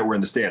kids that were in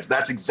the stands.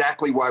 That's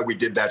exactly why we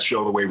did that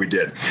show the way we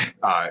did.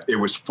 It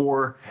was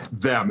for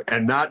them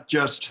and not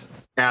just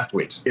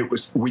athletes.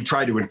 We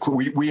tried to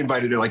include, we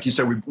invited, like you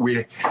said,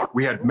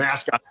 we had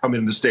mascots come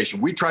into the station.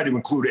 We tried to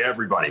include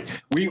everybody.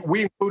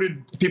 We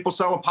included people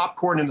selling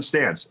popcorn in the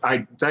stands.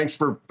 Thanks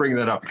for bringing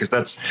that up because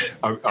that's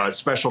a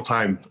special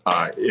time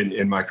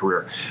in my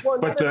career.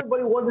 Well,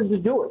 everybody wanted to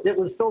do it. It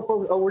was so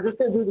fun. Oh, we're just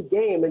going to do the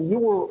game, and you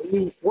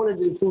wanted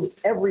to include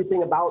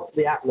everything about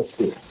the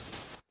atmosphere.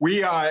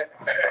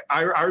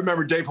 I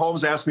remember Dave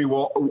Holmes asked me,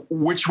 well,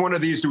 which one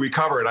of these do we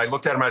cover? And I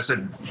looked at him and I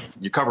said,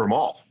 you cover them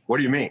all. What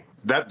do you mean?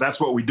 That's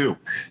what we do.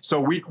 So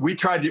we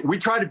tried to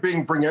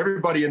bring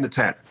everybody in the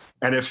tent.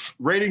 And if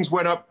ratings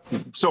went up,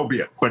 so be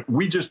it. But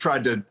we just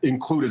tried to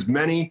include as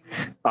many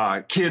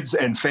kids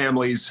and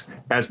families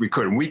as we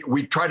could. And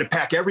we tried to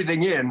pack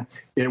everything in.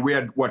 And we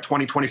had,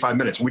 20, 25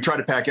 minutes. We tried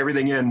to pack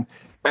everything in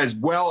as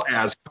well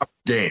as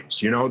games.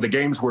 The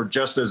games were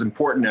just as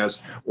important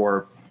as,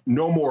 or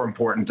no more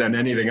important than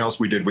anything else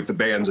we did with the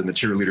bands and the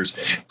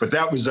cheerleaders. But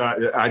that was,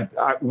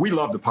 we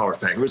loved the Powers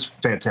Pack. It was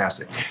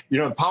fantastic.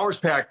 The Powers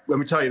Pack, let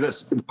me tell you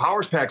this, the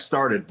Powers Pack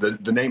started,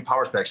 the name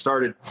Powers Pack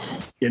started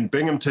in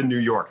Binghamton, New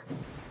York.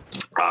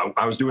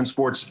 I was doing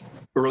sports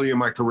early in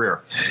my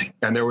career,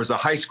 and there was a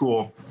high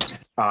school,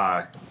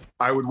 I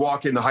would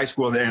walk into high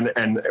school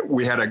and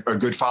we had a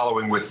good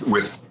following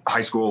with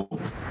high school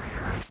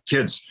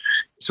kids.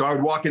 So I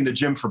would walk in the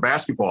gym for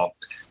basketball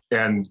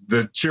and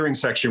the cheering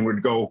section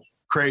would go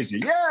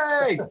crazy.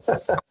 Yay!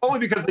 Only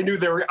because they knew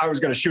I was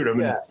going to shoot them.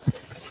 Yeah.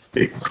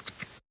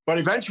 But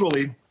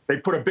eventually they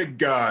put a big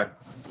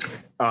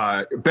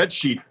bed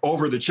sheet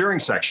over the cheering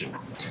section,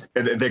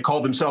 and they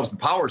called themselves the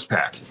Powers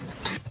Pack.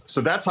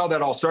 So that's how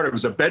that all started. It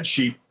was a bed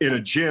sheet in a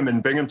gym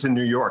in Binghamton,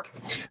 New York.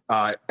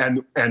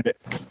 And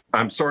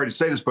I'm sorry to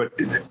say this, but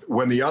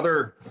when the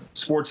other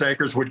sports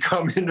anchors would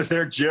come into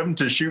their gym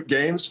to shoot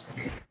games,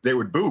 they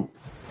would boo.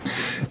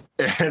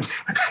 And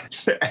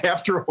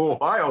after a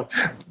while,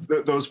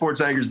 those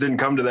sports anchors didn't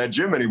come to that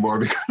gym anymore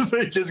because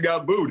they just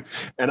got booed.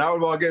 And I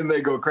would walk in and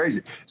they'd go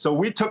crazy. So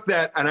we took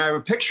that, and I have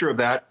a picture of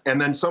that. And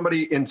then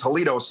somebody in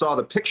Toledo saw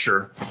the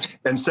picture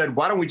and said,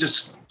 why don't we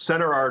just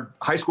center our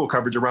high school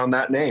coverage around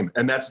that name?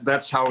 And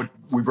that's how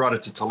we brought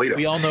it to Toledo.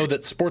 We all know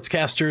that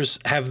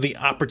sportscasters have the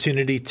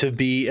opportunity to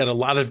be at a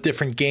lot of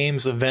different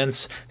games,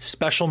 events,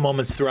 special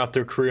moments throughout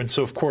their career. And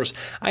so, of course,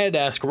 I had to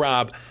ask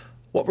Rob,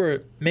 what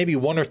were maybe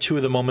one or two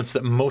of the moments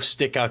that most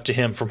stick out to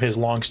him from his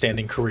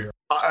longstanding career?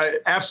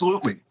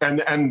 Absolutely.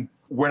 And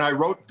when I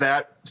wrote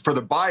that for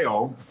the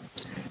bio,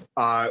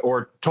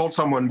 or told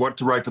someone what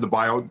to write for the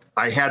bio,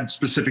 I had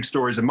specific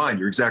stories in mind.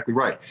 You're exactly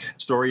right.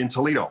 Story in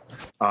Toledo.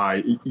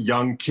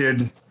 Young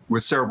kid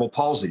with cerebral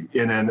palsy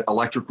in an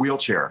electric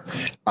wheelchair,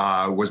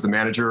 was the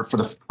manager for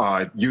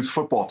the youth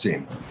football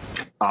team.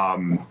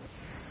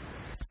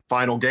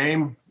 Final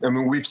game, I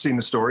mean, we've seen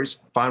the stories.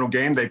 Final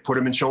game, they put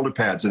him in shoulder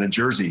pads and a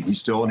jersey. He's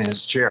still in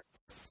his chair.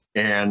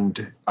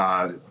 And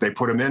they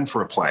put him in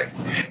for a play.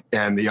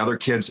 And the other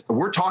kids,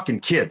 we're talking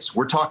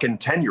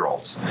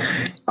 10-year-olds,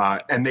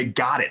 and they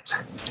got it.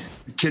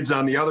 The kids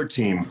on the other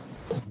team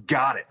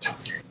got it.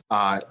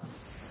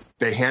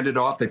 They handed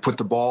off, they put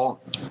the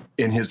ball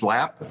in his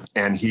lap,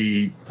 and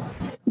he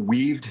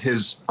weaved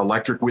his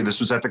electric wheel. This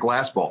was at the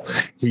Glass Bowl.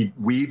 He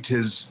weaved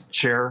his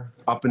chair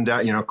up and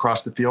down,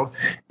 across the field.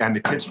 And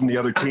the kids from the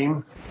other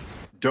team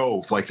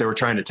dove like they were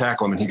trying to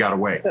tackle him, and he got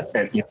away.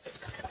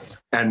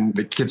 And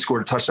the kid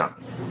scored a touchdown.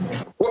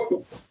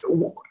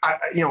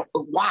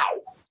 Wow.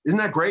 Isn't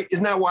that great?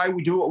 Isn't that why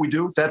we do what we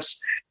do?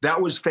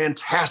 That was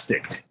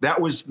fantastic. That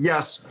was,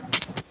 yes,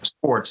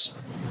 sports,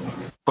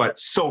 but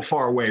so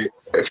far away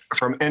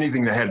from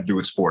anything that had to do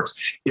with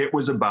sports. It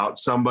was about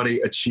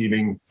somebody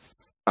achieving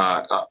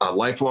a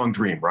lifelong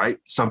dream, right?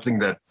 Something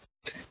that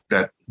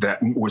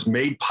was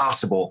made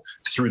possible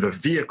through the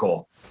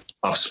vehicle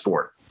of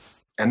sport.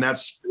 And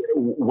that's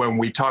when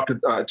we talked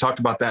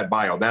about that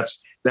bio. That's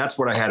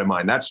what I had in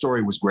mind. That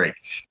story was great.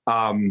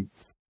 What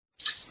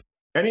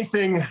I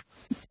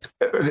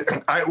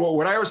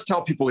always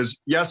tell people is,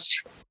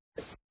 yes,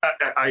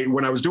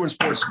 when I was doing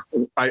sports,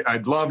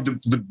 I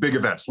loved the big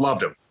events,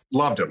 loved them,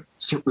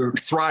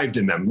 thrived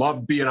in them,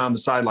 loved being on the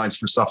sidelines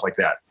for stuff like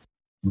that.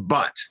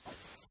 But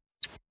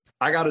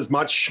I got as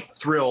much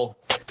thrill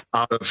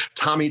out of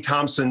Tommy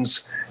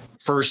Thompson's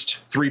first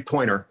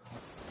three-pointer,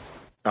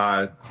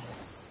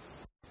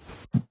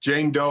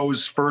 Jane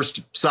Doe's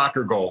first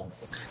soccer goal,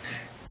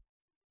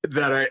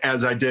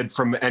 as I did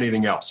from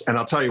anything else. And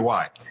I'll tell you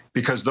why.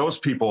 Because those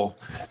people,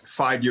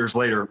 5 years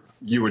later,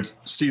 you would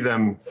see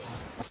them,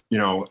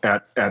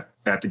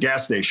 at the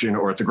gas station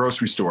or at the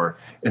grocery store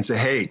and say,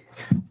 hey,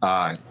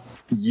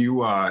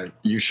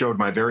 you showed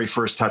my very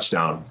first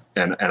touchdown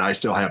and I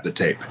still have the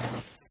tape.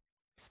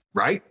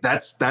 Right?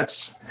 That's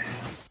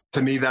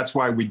to me, that's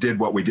why we did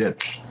what we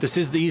did. This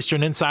is the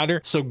Eastern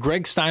Insider. So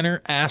Greg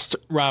Steiner asked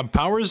Rob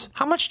Powers,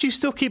 how much do you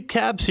still keep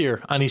cabs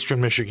here on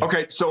Eastern Michigan?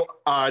 Okay, so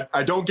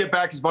I don't get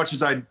back as much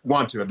as I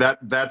want to.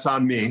 That's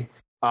on me.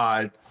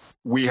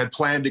 We had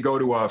planned to go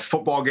to a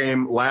football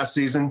game last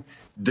season.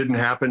 Didn't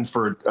happen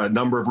for a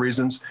number of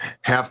reasons.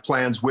 Have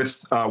plans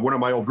with one of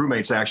my old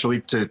roommates,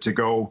 actually, to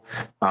go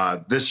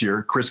this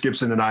year. Chris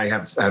Gibson and I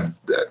have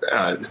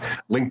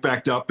linked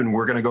back up, and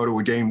we're going to go to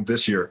a game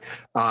this year.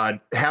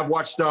 Have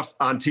watched stuff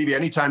on TV.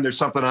 Anytime there's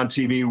something on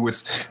TV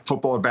with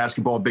football or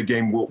basketball, a big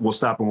game, we'll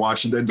stop and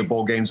watch the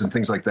bowl games and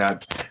things like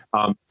that.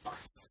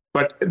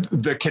 But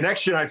the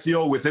connection I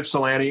feel with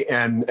Ypsilanti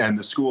and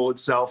the school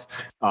itself,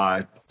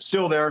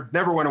 still there,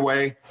 never went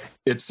away.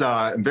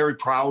 I'm very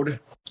proud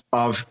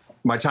of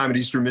my time at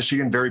Eastern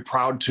Michigan, very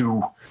proud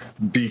to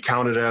be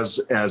counted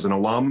as an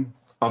alum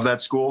of that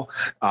school.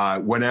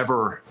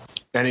 Whenever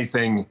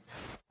anything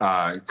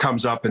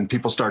comes up and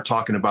people start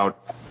talking about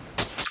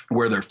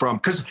where they're from,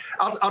 because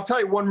I'll tell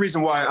you one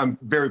reason why I'm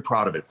very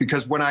proud of it,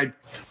 because when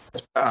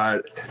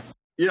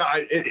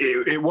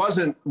it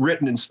wasn't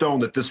written in stone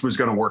that this was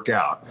going to work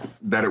out,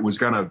 that it was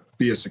going to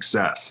be a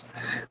success.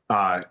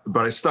 But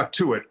I stuck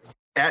to it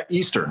at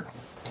Eastern.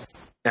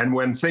 And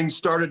when things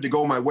started to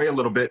go my way a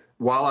little bit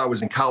while I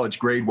was in college,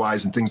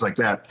 grade-wise and things like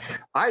that,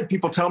 I had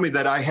people tell me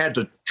that I had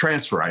to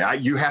transfer.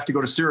 You have to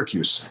go to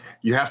Syracuse.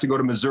 You have to go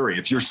to Missouri.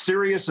 If you're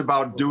serious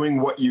about doing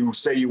what you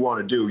say you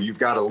want to do, you've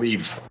got to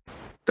leave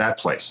that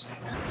place.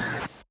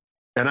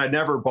 And I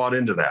never bought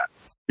into that,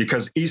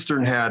 because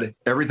Eastern had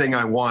everything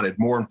I wanted.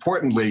 More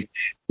importantly,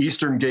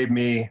 Eastern gave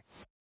me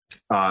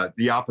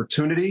the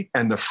opportunity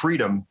and the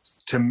freedom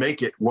to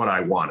make it what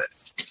I wanted,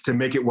 to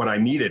make it what I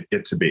needed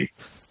it to be.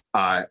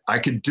 I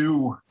could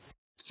do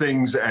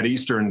things at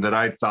Eastern that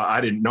I thought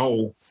I didn't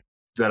know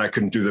that I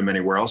couldn't do them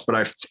anywhere else. But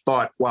I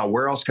thought, wow,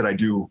 where else could I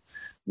do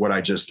what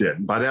I just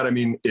did? By that, I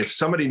mean, if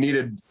somebody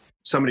needed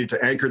somebody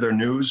to anchor their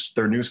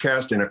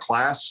newscast in a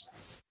class,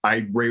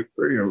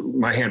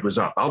 my hand was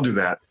up. I'll do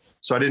that.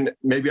 So I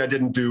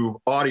didn't do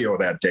audio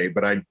that day,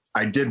 but I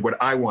did what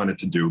I wanted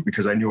to do,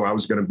 because I knew I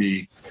was going to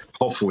be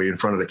hopefully in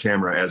front of the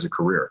camera as a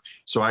career.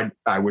 So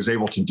I was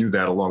able to do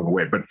that along the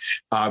way. But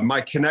my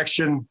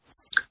connection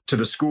to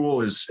the school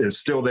is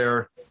still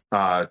there.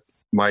 My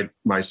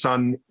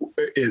son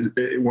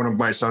one of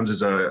my sons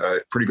is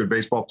a pretty good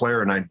baseball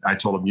player. And I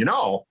told him,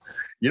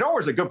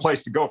 where's a good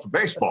place to go for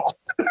baseball?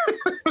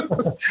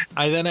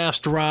 I then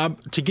asked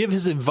Rob to give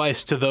his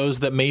advice to those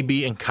that may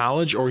be in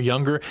college or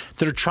younger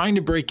that are trying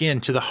to break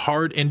into the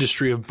hard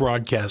industry of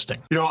broadcasting.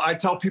 I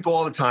tell people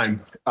all the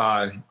time,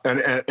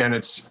 and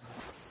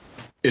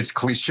it's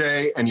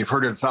cliche, and you've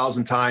heard it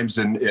 1,000 times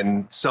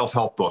in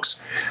self-help books,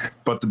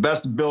 but the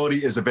best ability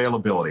is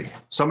availability.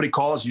 Somebody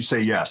calls, you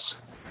say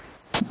yes.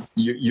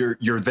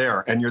 You're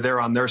there, and you're there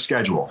on their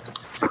schedule.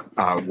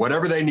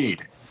 Whatever they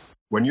need,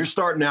 When you're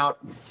starting out,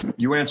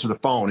 you answer the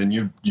phone and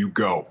you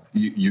go.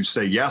 You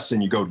say yes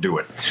and you go do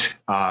it.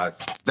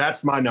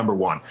 That's my number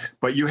one.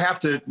 But you have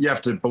to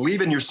believe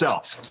in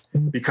yourself,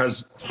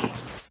 because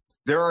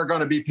there are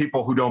going to be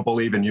people who don't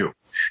believe in you.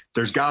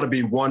 There's got to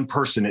be one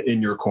person in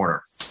your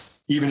corner,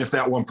 even if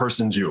that one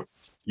person's you.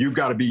 You've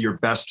got to be your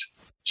best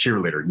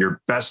cheerleader,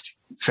 your best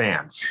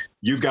fan.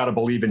 You've got to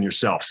believe in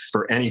yourself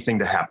for anything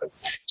to happen.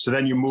 So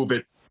then you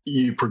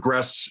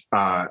progress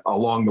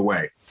along the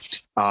way.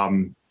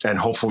 And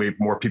hopefully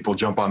more people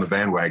jump on the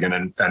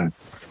bandwagon and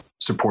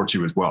support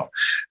you as well.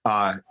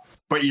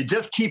 But you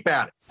just keep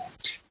at it.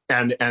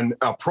 And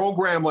a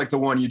program like the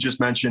one you just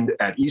mentioned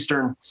at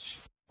Eastern,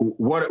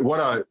 what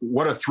a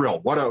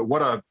thrill, what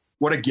a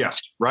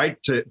gift, right?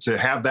 To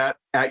have that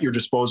at your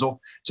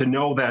disposal, to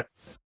know that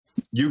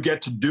you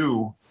get to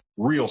do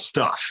real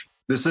stuff.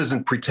 This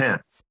isn't pretend.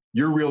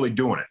 You're really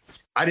doing it.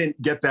 I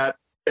didn't get that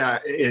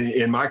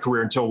in my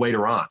career until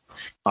later on.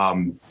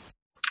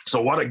 So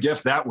what a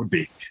gift that would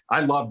be.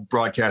 I love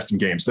broadcasting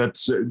games.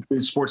 That's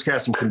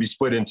sportscasting can be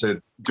split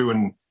into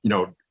doing,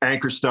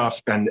 anchor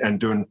stuff and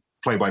doing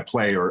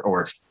play-by-play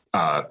or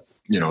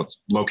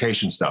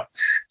location stuff.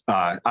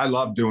 I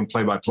love doing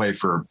play-by-play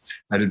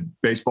I did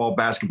baseball,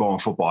 basketball,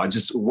 and football.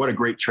 What a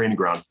great training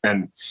ground.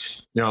 And,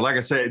 like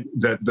I said,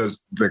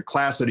 the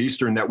class at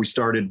Eastern that we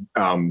started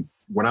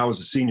when I was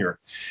a senior,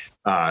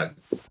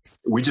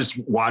 we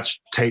just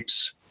watched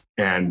tapes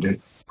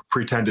and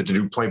pretended to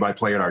do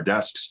play-by-play at our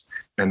desks.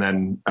 And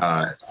then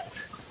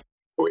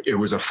it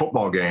was a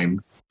football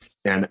game,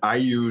 and I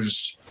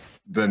used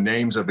the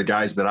names of the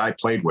guys that I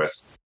played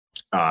with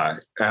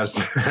as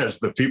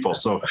the people.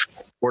 So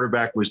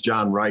quarterback was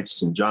John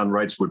Wrights, and John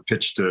Wrights would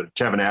pitch to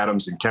Kevin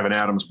Adams, and Kevin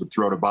Adams would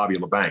throw to Bobby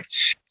LeBanc.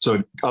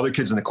 So other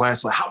kids in the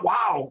class like,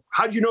 wow,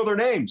 how'd you know their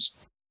names?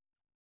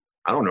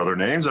 I don't know their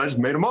names. I just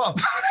made them up.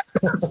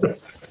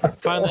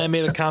 Finally, I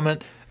made a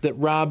comment that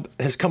Rob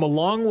has come a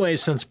long way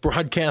since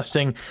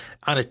broadcasting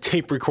on a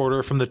tape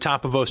recorder from the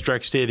top of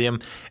Ostrek Stadium,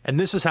 and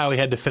this is how he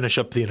had to finish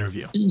up the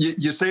interview.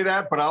 You say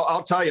that, but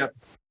I'll tell you,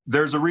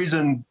 there's a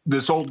reason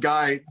this old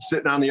guy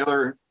sitting on the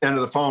other end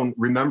of the phone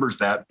remembers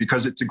that,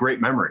 because it's a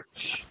great memory.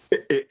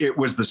 It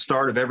was the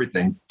start of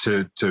everything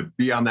to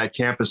be on that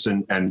campus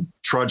and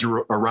trudge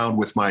around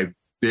with my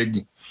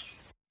big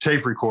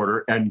tape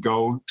recorder and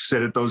go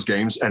sit at those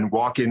games and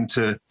walk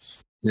into,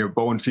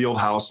 Bowen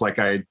Fieldhouse like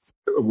I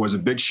was a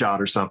big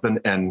shot or something,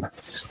 and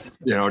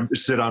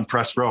sit on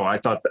press row. I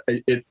thought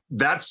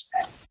that's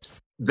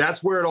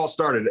where it all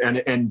started,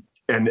 and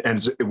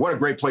what a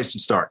great place to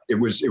start. It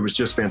was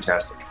just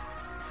fantastic.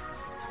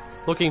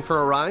 Looking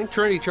for a ride?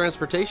 Trinity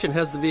Transportation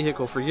has the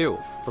vehicle for you.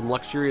 From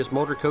luxurious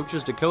motor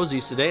coaches to cozy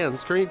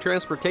sedans, Trinity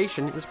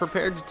Transportation is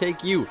prepared to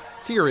take you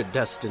to your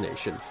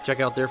destination.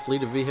 Check out their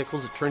fleet of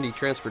vehicles at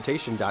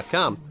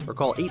TrinityTransportation.com or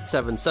call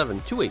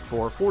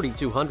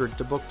 877-284-4200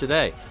 to book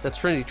today. That's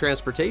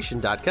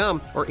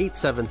TrinityTransportation.com or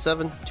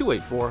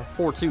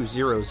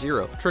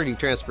 877-284-4200. Trinity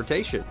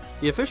Transportation,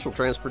 the official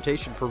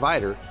transportation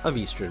provider of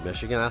Eastern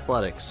Michigan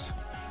Athletics.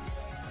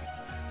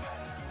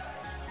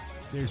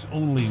 There's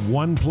only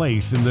one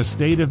place in the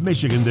state of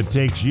Michigan that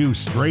takes you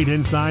straight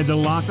inside the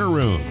locker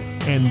room,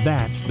 and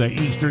that's the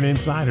Eastern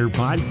Insider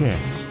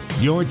Podcast.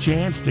 Your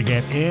chance to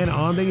get in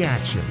on the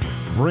action,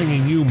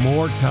 bringing you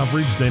more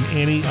coverage than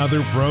any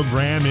other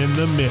program in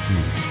the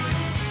mitten.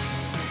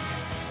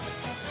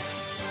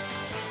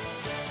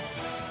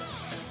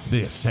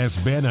 This has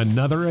been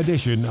another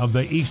edition of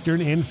the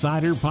Eastern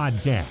Insider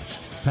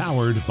Podcast,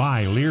 powered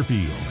by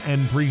Learfield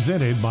and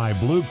presented by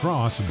Blue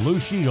Cross Blue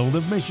Shield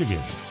of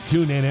Michigan.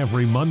 Tune in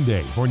every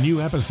Monday for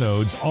new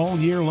episodes all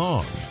year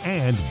long.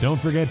 And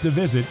don't forget to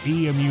visit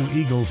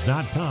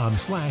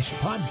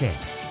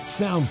emueagles.com/podcasts,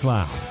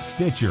 SoundCloud,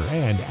 Stitcher,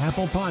 and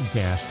Apple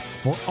Podcast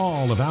for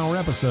all of our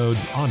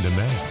episodes on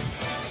demand.